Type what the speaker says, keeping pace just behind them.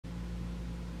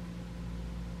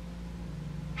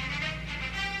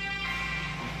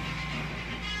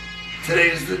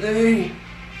Today's the day.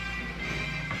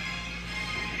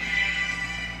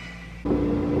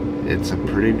 It's a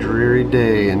pretty dreary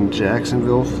day in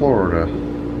Jacksonville, Florida.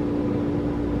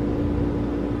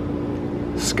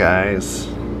 Skies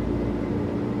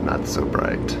not so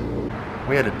bright.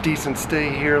 We had a decent stay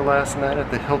here last night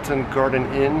at the Hilton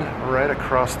Garden Inn right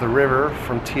across the river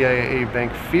from TIAA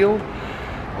Bank Field.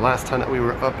 Last time that we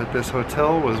were up at this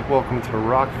hotel was Welcome to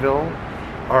Rockville.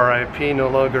 RIP, no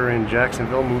longer in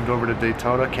Jacksonville, moved over to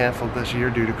Daytona, canceled this year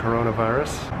due to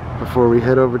coronavirus. Before we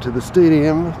head over to the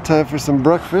stadium, time for some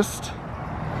breakfast.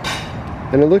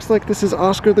 And it looks like this is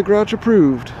Oscar the Grouch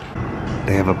approved.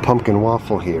 They have a pumpkin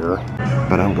waffle here,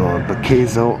 but I'm going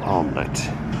queso omelet.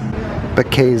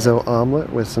 Queso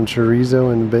omelet with some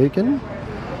chorizo and bacon,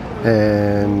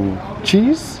 and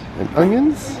cheese, and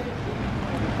onions,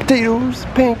 potatoes,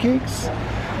 pancakes,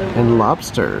 and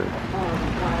lobster,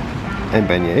 and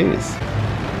beignets.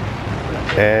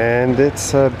 And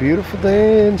it's a beautiful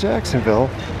day in Jacksonville.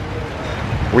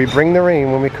 We bring the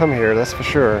rain when we come here, that's for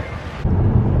sure.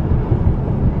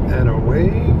 And away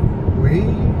we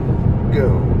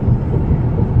go.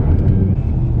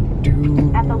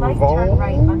 At the light, turn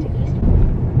right onto East.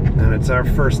 And it's our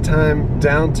first time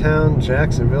downtown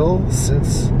Jacksonville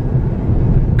since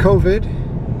COVID,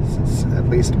 since at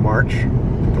least March.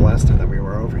 The last time that we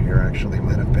were over here actually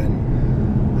might have been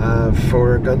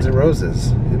for Guns N'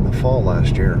 Roses in the fall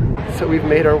last year. So we've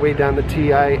made our way down the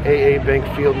TIAA Bank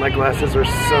Field. My glasses are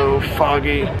so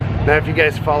foggy. Now if you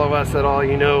guys follow us at all,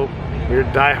 you know we're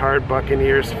diehard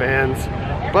Buccaneers fans,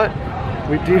 but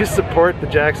we do support the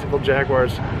Jacksonville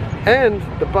Jaguars and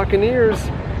the Buccaneers.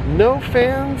 No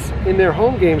fans in their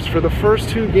home games for the first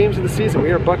 2 games of the season.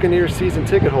 We are Buccaneers season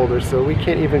ticket holders, so we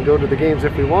can't even go to the games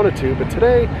if we wanted to. But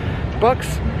today,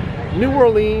 Bucks, New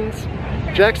Orleans,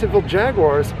 Jacksonville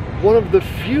Jaguars, one of the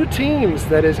few teams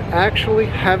that is actually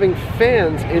having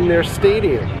fans in their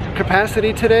stadium.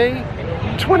 Capacity today,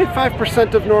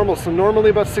 25% of normal. So normally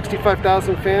about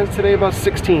 65,000 fans, today about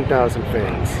 16,000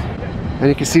 fans. And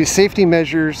you can see safety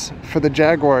measures for the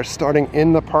Jaguars starting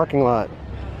in the parking lot.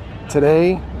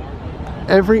 Today,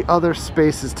 every other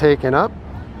space is taken up,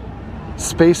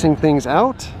 spacing things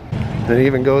out. And it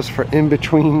even goes for in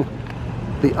between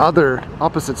the other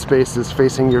opposite spaces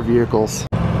facing your vehicles.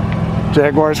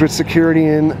 Jaguars with security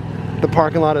in the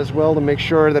parking lot as well to make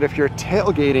sure that if you're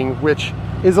tailgating, which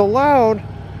is allowed,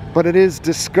 but it is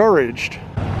discouraged,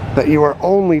 that you are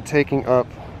only taking up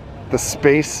the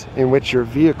space in which your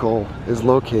vehicle is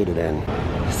located in.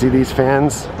 See these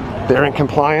fans? They're in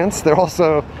compliance. They're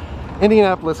also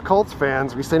Indianapolis Colts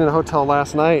fans. We stayed in a hotel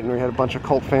last night and we had a bunch of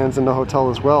Colt fans in the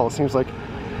hotel as well. It seems like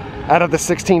out of the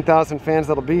 16,000 fans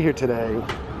that'll be here today,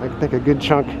 I think a good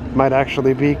chunk might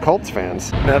actually be Colts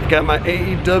fans. Now I've got my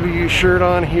AEW shirt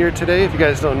on here today. If you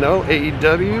guys don't know,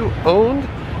 AEW owned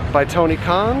by Tony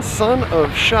Khan, son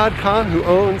of Shad Khan, who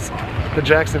owns the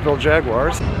Jacksonville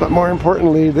Jaguars. But more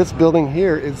importantly, this building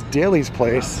here is Daly's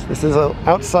Place. This is an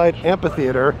outside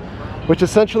amphitheater, which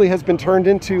essentially has been turned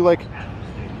into like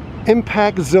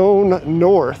Impact Zone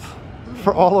North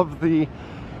for all of the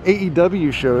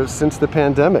AEW shows since the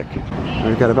pandemic.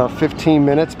 We've got about 15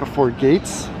 minutes before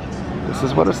gates. This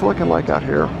is what it's looking like out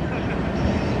here.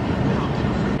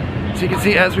 So you can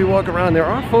see as we walk around, there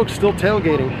are folks still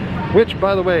tailgating, which,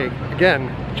 by the way, again,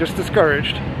 just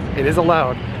discouraged. It is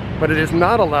allowed, but it is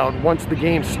not allowed once the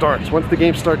game starts. Once the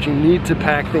game starts, you need to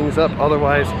pack things up.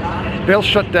 Otherwise, they'll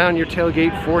shut down your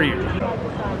tailgate for you.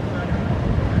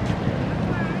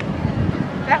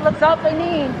 That looks all they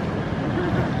need.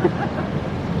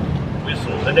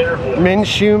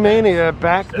 Minshew Mania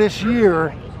back this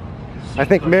year. I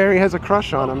think Mary has a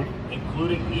crush on him.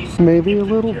 Maybe a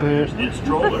little bit.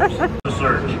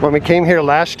 When we came here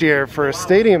last year for a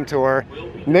stadium tour,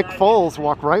 Nick Foles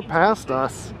walked right past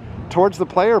us towards the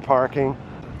player parking.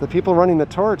 The people running the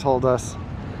tour told us,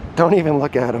 don't even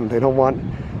look at him. They don't want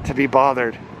to be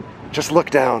bothered. Just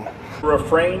look down.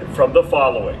 Refrain from the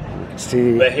following.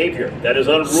 See behavior that is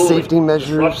unruly, safety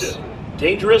measures,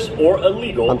 dangerous or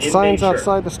illegal on signs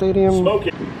outside the stadium.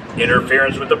 Smoking,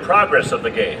 interference with the progress of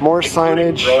the game. More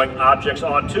signage. Throwing objects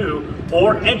onto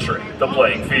or entering the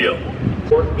playing field.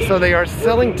 So they are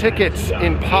selling tickets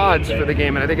in pods for the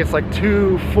game, and I think it's like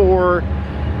 2, 4,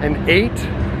 and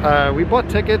 8. We bought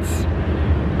tickets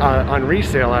on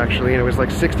resale actually, and it was like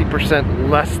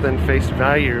 60% less than face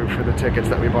value for the tickets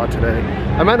that we bought today.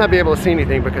 I might not be able to see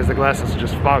anything because the glasses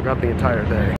just fog up the entire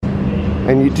day.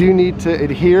 And you do need to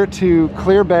adhere to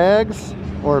clear bags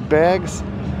or bags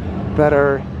that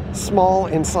are small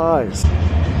in size.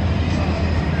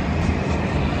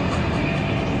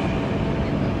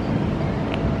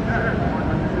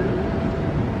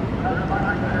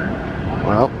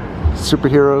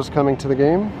 superheroes coming to the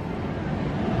game.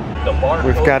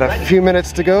 We've got a few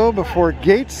minutes to go before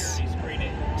gates.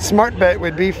 Smart bet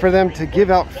would be for them to give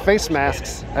out face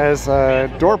masks as a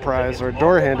door prize or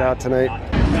door handout tonight.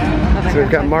 So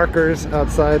we've got markers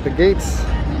outside the gates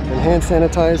and hand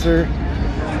sanitizer,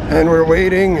 and we're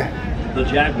waiting. The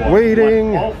Jaguars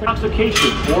waiting. All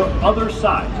intoxication or other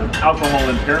signs of alcohol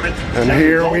impairment. And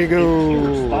here we go.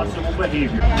 Irresponsible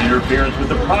behavior, interference with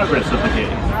the progress of the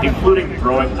game, including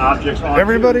throwing objects on.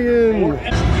 Everybody in.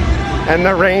 And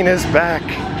the rain is back,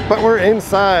 but we're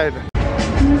inside.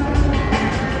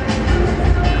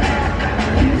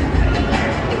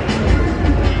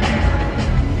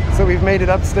 So we've made it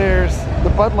upstairs.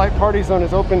 The Bud Light party zone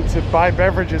is open to buy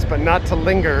beverages, but not to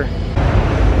linger.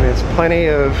 There's plenty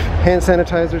of hand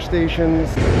sanitizer stations.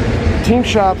 Team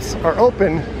shops are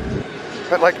open,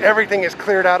 but like everything is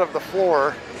cleared out of the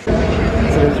floor. So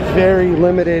there's very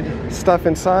limited stuff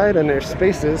inside, and there's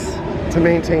spaces to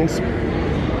maintain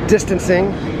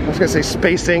distancing. I was gonna say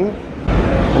spacing.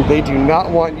 And they do not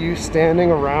want you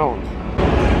standing around.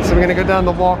 So we're gonna go down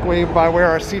the walkway by where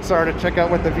our seats are to check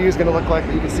out what the view is gonna look like.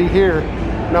 You can see here,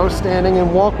 no standing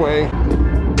in walkway.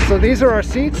 So these are our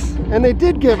seats, and they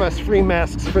did give us free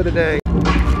masks for the day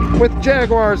with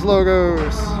Jaguars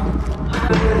logos.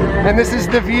 And this is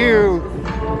the view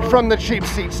from the cheap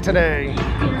seats today.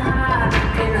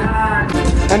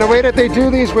 And the way that they do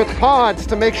these with pods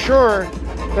to make sure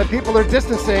that people are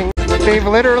distancing, they've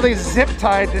literally zip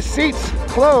tied the seats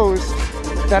closed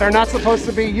that are not supposed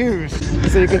to be used.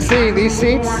 So you can see these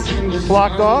seats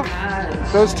blocked off,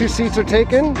 those 2 seats are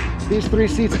taken, these 3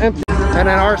 seats empty. And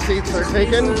then our seats are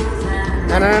taken,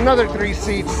 and then another 3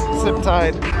 seats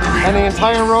zip-tied. And the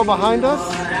entire row behind us,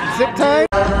 zip-tied,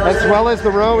 as well as the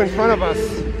row in front of us.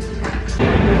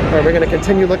 All right, we're gonna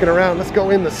continue looking around. Let's go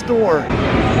in the store.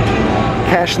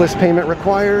 Cashless payment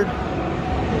required,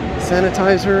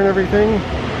 sanitizer and everything.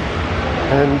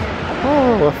 And,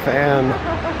 oh, a fan.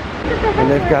 And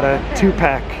they've got a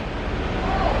 2-pack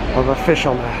of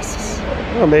official masks.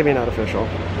 Well, maybe not official.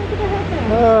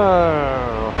 Oh.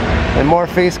 And more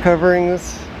face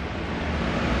coverings,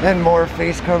 and more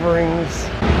face coverings.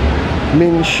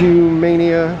 Minshew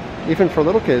mania, even for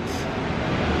little kids.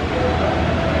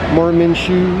 More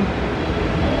Minshew.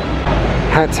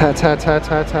 Hats, hats, hats, hats,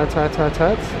 hats, hats, hats, hats,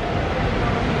 hats.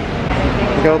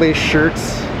 Look at all these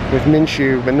shirts with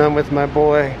Minshew, but none with my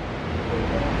boy,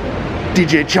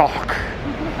 DJ Chalk.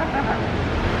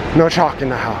 No chalk in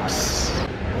the house.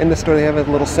 In the store they have a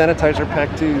little sanitizer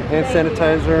pack too. Hand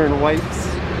sanitizer and wipes.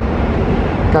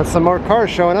 Got some more cars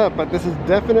showing up, but this is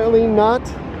definitely not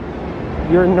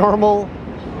your normal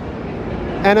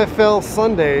NFL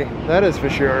Sunday, that is for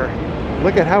sure.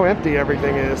 Look at how empty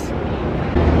everything is.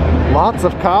 Lots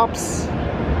of cops,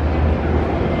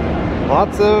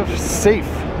 lots of safe.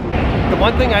 The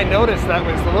one thing I noticed that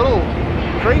was a little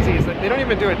crazy is that they don't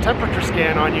even do a temperature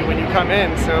scan on you when you come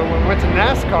in. So when we went to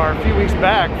NASCAR a few weeks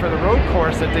back for the road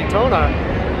course at Daytona,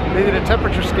 they did a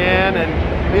temperature scan and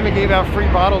they even gave out free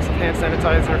bottles of hand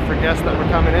sanitizer for guests that were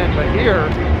coming in. But here,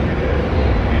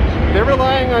 they're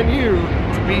relying on you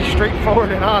to be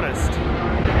straightforward and honest.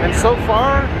 And so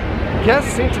far,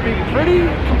 guests seem to be pretty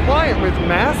compliant with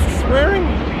masks wearing,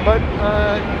 but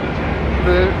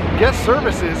the guest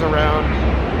services around,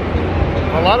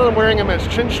 a lot of them wearing them as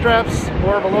chin straps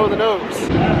or below the nose.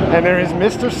 And there is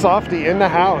Mr. Softy in the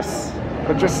house,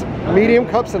 but just medium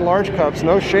cups and large cups,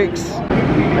 no shakes.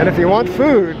 And if you want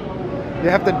food, you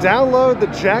have to download the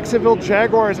Jacksonville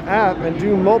Jaguars app and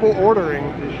do mobile ordering,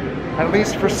 at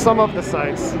least for some of the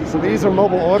sites. So these are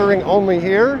mobile ordering only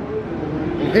here.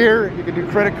 And here you can do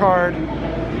credit card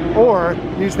or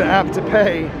use the app to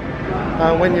pay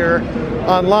when you're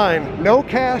online. No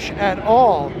cash at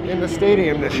all in the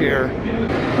stadium this year.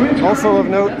 Also of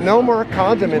note, no more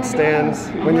condiment stands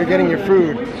when you're getting your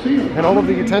food. And all of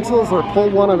the utensils are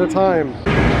pulled one at a time.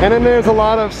 And then there's a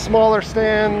lot of smaller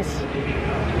stands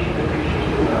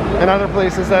and other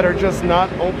places that are just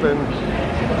not open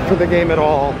for the game at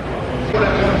all.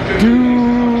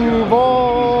 Duval!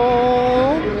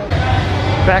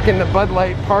 Back in the Bud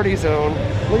Light party zone.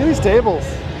 Look at these tables.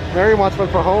 Mary wants one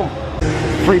for home.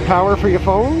 Free power for your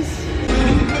phones.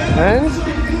 And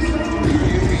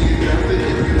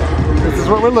this is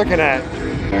what we're looking at.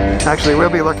 Actually, we'll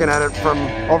be looking at it from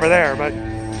over there, but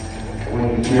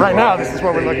right now this is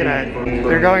what we're looking at.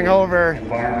 They're going over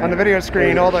on the video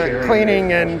screen all the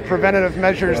cleaning and preventative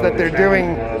measures that they're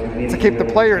doing to keep the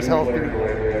players healthy.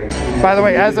 By the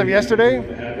way, as of yesterday,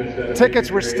 tickets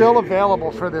were still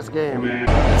available for this game.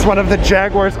 It's one of the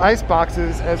Jaguars ice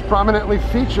boxes as prominently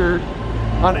featured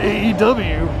on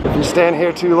AEW. If you stand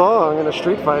here too long in a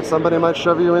street fight, somebody might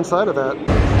shove you inside of that.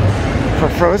 For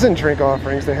frozen drink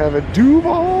offerings, they have a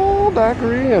Duval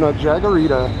daiquiri and a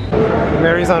Jagarita.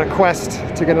 Mary's on a quest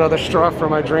to get another straw for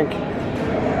my drink.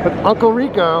 But Uncle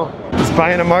Rico is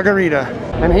buying a margarita.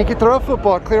 And he could throw a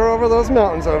football clear over those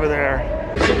mountains over there.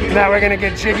 Now we're gonna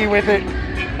get jiggy with it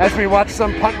as we watch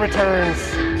some punt returns.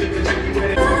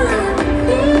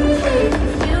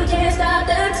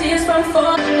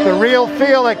 The real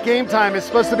feel at game time is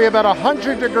supposed to be about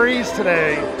 100 degrees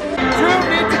today. You don't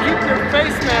need to keep your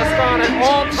face mask on at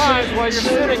all times while you're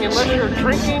sitting unless you're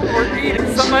drinking or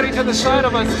eating. Somebody to the side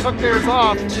of us took theirs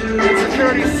off and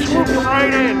security swooped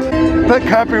right in. The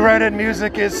copyrighted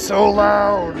music is so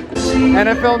loud.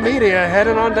 NFL media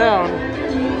heading on down.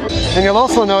 And you'll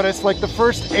also notice like the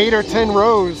first 8 or 10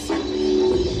 rows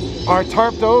are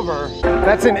tarped over.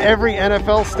 That's in every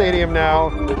NFL stadium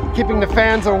now, keeping the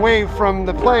fans away from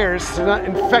the players to not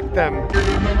infect them.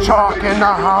 Chalk in the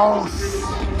house.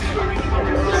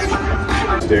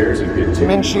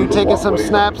 Minshew taking some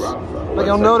snaps, but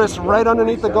you'll notice right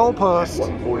underneath the goalpost,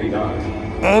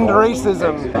 end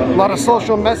racism. A lot of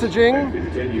social messaging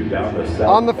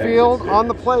on the field, on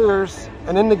the players,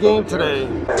 and in the game today.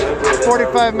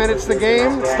 45 minutes to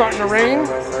game, it's starting to rain, and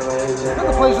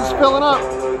the place is filling up.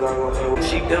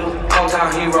 She do,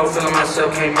 hometown hero, feeling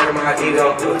myself, can't murder my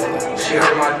ego. She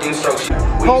heard my deep stroke.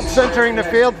 Colts entering the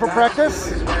field for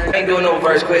practice. Ain't doing no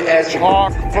verse, quit asking.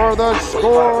 Talk for the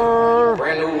score.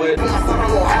 Brand new whip.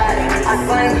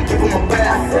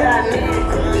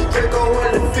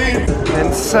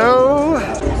 And so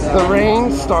the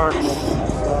rain starts.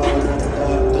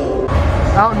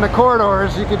 Out in the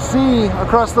corridors, you can see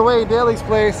across the way, Daly's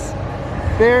place,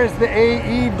 there's the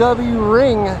AEW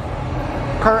ring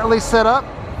currently set up,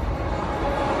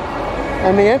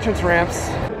 and the entrance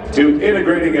ramps. To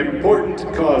integrating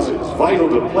important causes vital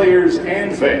to players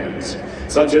and fans,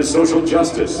 such as social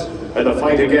justice and the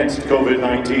fight against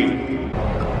COVID-19.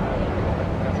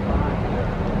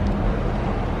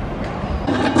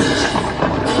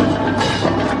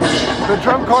 The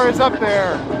drum corps is up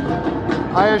there,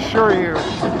 I assure you.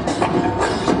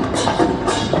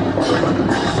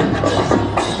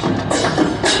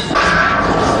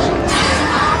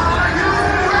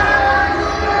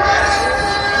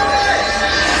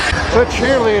 The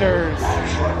cheerleaders.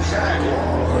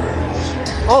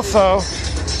 Also,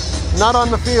 not on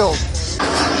the field.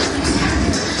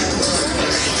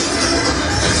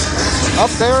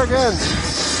 Up there again.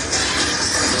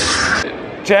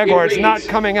 Jaguars not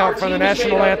coming out for the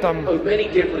national anthem. Of many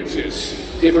differences,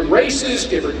 different races,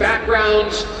 different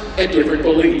backgrounds, and different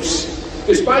beliefs.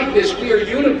 Despite this, we are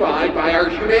unified by our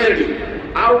humanity,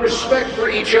 our respect for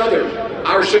each other,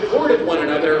 our support of one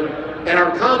another, and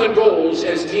our common goals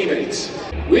as teammates.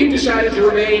 We've decided to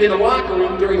remain in the locker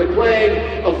room during the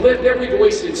playing of Lift Every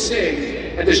Voice and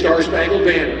Sing at the Star Spangled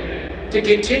Banner to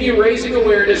continue raising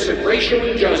awareness of racial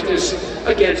injustice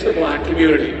against the black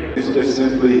community. It's just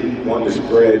simply want to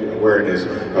spread awareness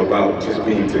about just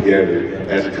being together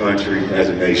as a country, as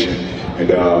a nation, and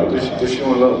just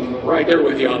showing love. Right there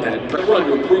with you on that run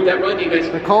to improve that run defense.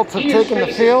 The Colts have taken the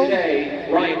field.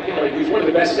 Today, Ryan Kelly, who's one of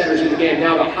the best centers in the game,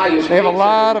 now the highest. They have a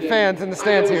lot of fans in the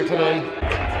stands here today.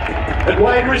 And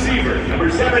wide receiver, number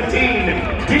 17,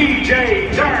 DJ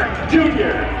Chark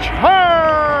Jr.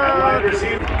 Chark! Wide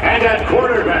receiver. And at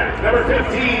quarterback, number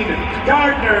 15,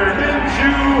 Gardner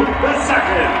Minshew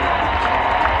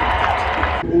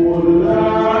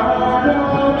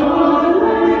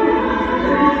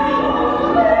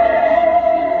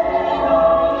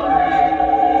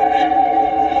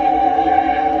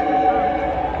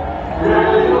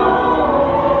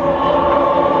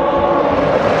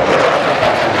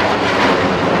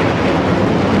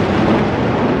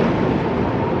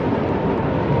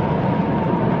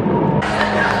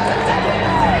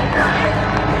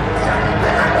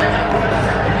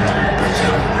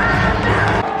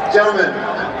Gentlemen,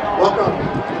 welcome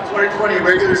to 2020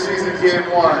 regular season game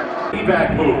 1.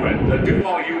 Evac movement, the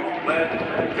Duval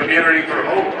youth-led community for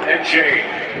hope and change,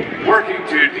 working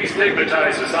to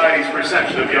destigmatize society's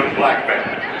perception of young black men.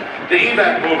 The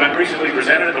Evac movement recently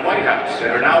presented at the White House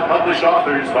and are now published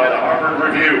authors by the Harvard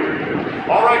Review.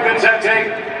 All right,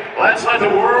 Vincente, let's let the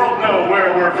world know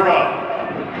where we're from.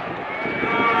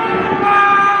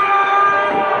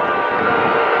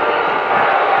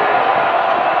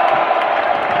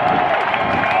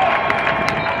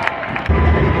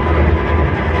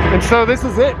 And so this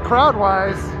is it,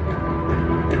 crowd-wise.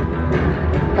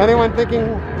 Anyone thinking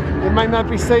it might not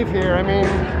be safe here? I mean,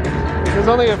 there's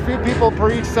only a few people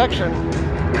per each section.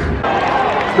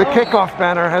 The kickoff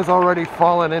banner has already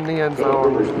fallen in the end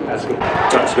zone.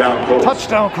 Touchdown Colts.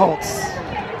 Touchdown Colts.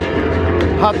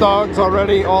 Hot dogs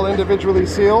already all individually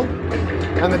sealed.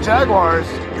 and the Jaguars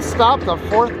stopped a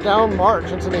 4th down march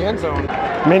into the end zone.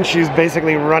 Minshew's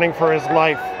basically running for his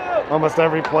life almost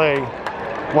every play.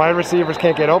 Wide receivers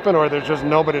can't get open, or there's just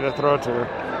nobody to throw to.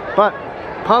 But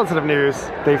positive news,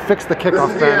 they fixed the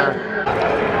kickoff banner.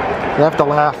 You have to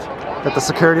laugh that the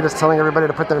security that's telling everybody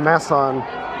to put their masks on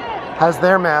has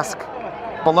their mask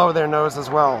below their nose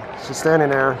as well. She's standing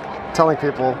there telling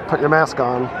people, put your mask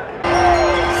on.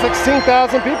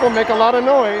 16,000 people make a lot of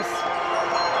noise.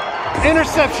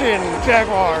 Interception,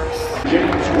 Jaguars.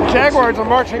 Jaguars are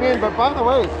marching in, but by the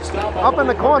way, up in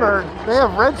the corner, they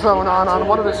have Red Zone on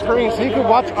one of the screens, so you can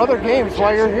watch other games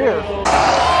while you're here.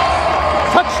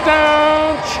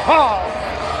 Touchdown, Charles!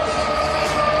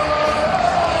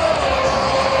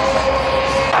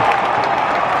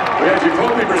 We have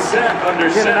Jacoby Brissett under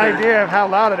Get center. an idea of how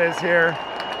loud it is here.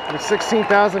 There's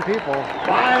 16,000 people.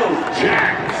 Miles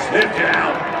Jack sniffed it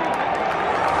out.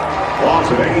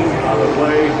 Loss of 8 on the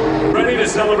play. Ready to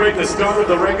celebrate the start of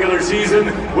the regular season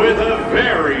with a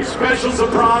very special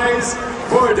surprise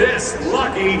for this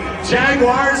lucky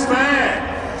Jaguars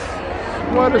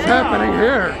fan. What is happening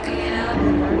here?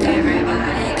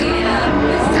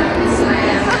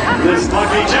 This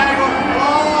lucky Jaguar.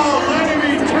 Oh, look at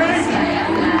me drink.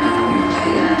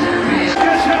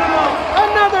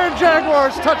 Another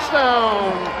Jaguars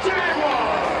touchdown.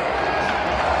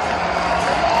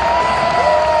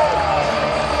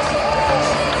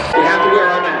 We have to wear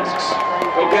our masks,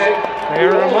 okay? They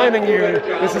are reminding you,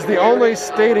 this is the only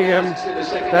stadium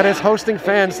that is hosting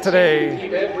fans today.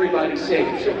 Keep everybody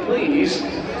safe, so please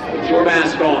put your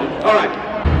mask on. All right.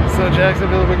 So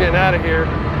Jacksonville, we're getting out of here.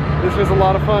 This was a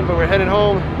lot of fun, but we're headed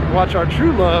home to watch our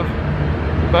true love,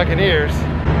 the Buccaneers.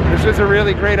 This was a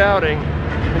really great outing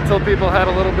until people had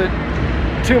a little bit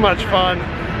too much fun,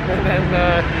 and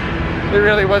then it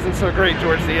really wasn't so great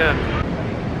towards the end.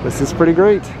 This is pretty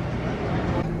great.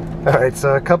 All right,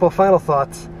 so a couple final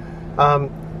thoughts.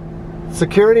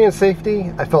 Security and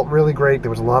safety, I felt really great.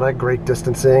 There was a lot of great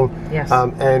distancing. Yes.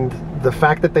 And the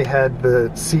fact that they had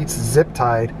the seats zip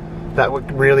tied, that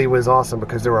really was awesome,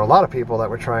 because there were a lot of people that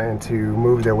were trying to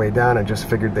move their way down and just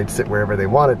figured they'd sit wherever they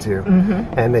wanted to,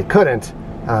 and they couldn't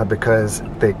because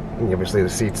they obviously the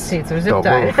seats are zip don't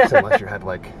tied. move unless you had,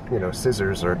 like, you know,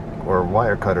 scissors or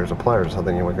wire cutters or pliers or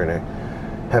something. You weren't going to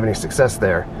have any success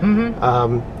there.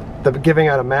 The giving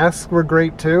out of masks were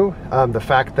great too. The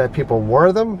fact that people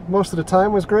wore them most of the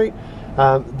time was great.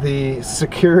 The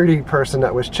security person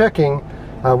that was checking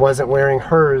wasn't wearing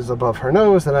hers above her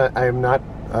nose, and I am not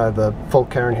the full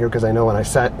Karen here, because I know when I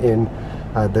sat in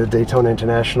the Daytona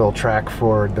International track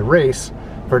for the race,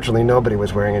 virtually nobody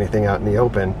was wearing anything out in the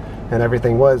open, and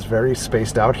everything was very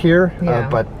spaced out here,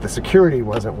 but the security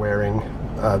wasn't wearing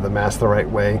the mask the right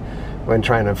way when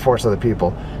trying to enforce other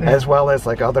people, as well as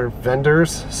like other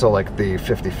vendors, so like the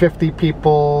 50-50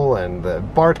 people and the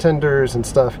bartenders and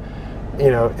stuff.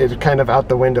 You know, it's kind of out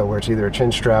the window where it's either a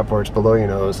chin strap or it's below your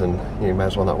nose, and you might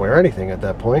as well not wear anything at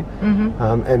that point.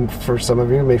 And for some of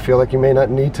you, may feel like you may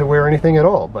not need to wear anything at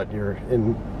all, but you're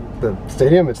in the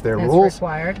stadium, it's their rules.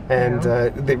 Required. And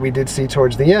we did see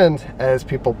towards the end, as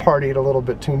people partied a little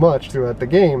bit too much throughout the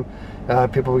game,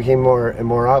 people became more and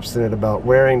more obstinate about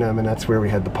wearing them, and that's where we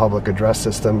had the public address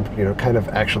system, you know, kind of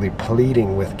actually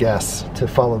pleading with guests to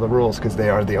follow the rules, because they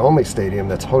are the only stadium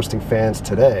that's hosting fans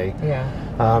today.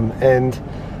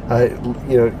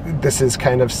 You know, this is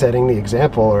kind of setting the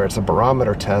example, or it's a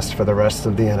barometer test for the rest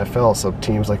of the NFL. So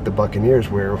teams like the Buccaneers,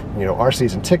 where, you know, our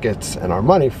season tickets and our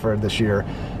money for this year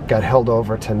got held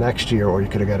over to next year, or you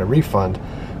could have got a refund.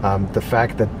 The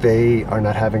fact that they are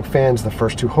not having fans the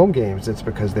first 2 home games, it's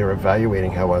because they're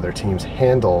evaluating how other teams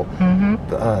handle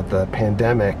the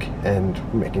pandemic and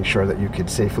making sure that you could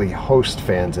safely host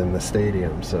fans in the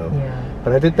stadium. So,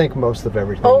 but I did think most of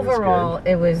everything overall was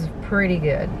good. it was pretty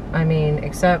good. I mean,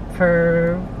 except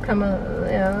for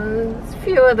a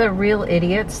few of the real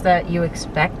idiots that you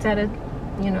expect at a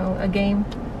game.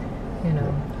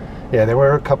 Yeah, there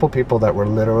were a couple people that were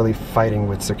literally fighting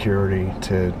with security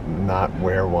to not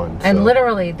wear one. And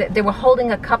literally, they were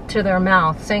holding a cup to their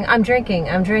mouth, saying, "I'm drinking,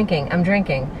 I'm drinking, I'm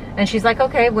drinking." And she's like,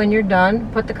 "Okay, when you're done,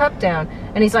 put the cup down."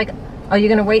 And he's like, "Are you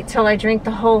going to wait till I drink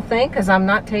the whole thing? Because I'm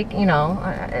not taking,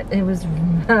 it was,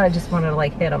 I just wanted to,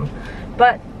 like, hit him.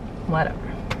 But, whatever.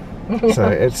 So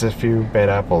it's a few bad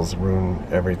apples ruin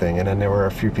everything. And then there were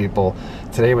a few people.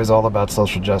 Today was all about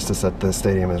social justice at the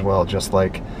stadium as well, just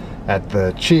like at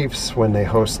the Chiefs when they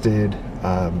hosted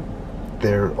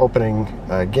their opening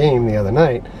game the other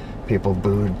night. People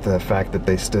booed the fact that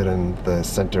they stood in the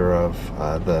center of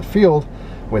the field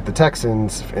with the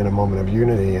Texans in a moment of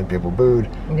unity, and people booed.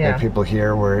 And people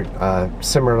here were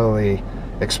similarly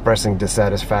expressing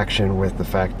dissatisfaction with the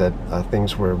fact that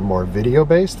things were more video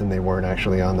based and they weren't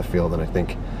actually on the field. And I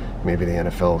think maybe the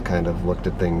NFL kind of looked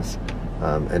at things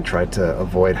and tried to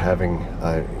avoid having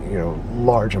you know,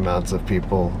 large amounts of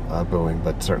people booing.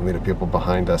 But certainly the people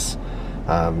behind us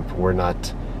were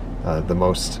not the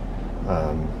most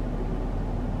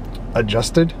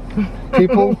adjusted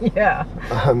people. Yeah,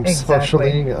 exactly.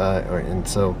 Socially, and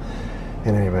so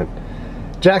in any event,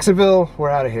 Jacksonville, we're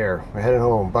out of here. We're heading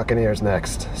home. Buccaneers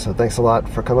next. So thanks a lot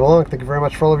for coming along. Thank you very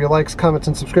much for all of your likes, comments,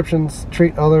 and subscriptions.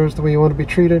 Treat others the way you want to be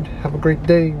treated. Have a great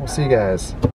day. We'll see you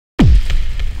guys.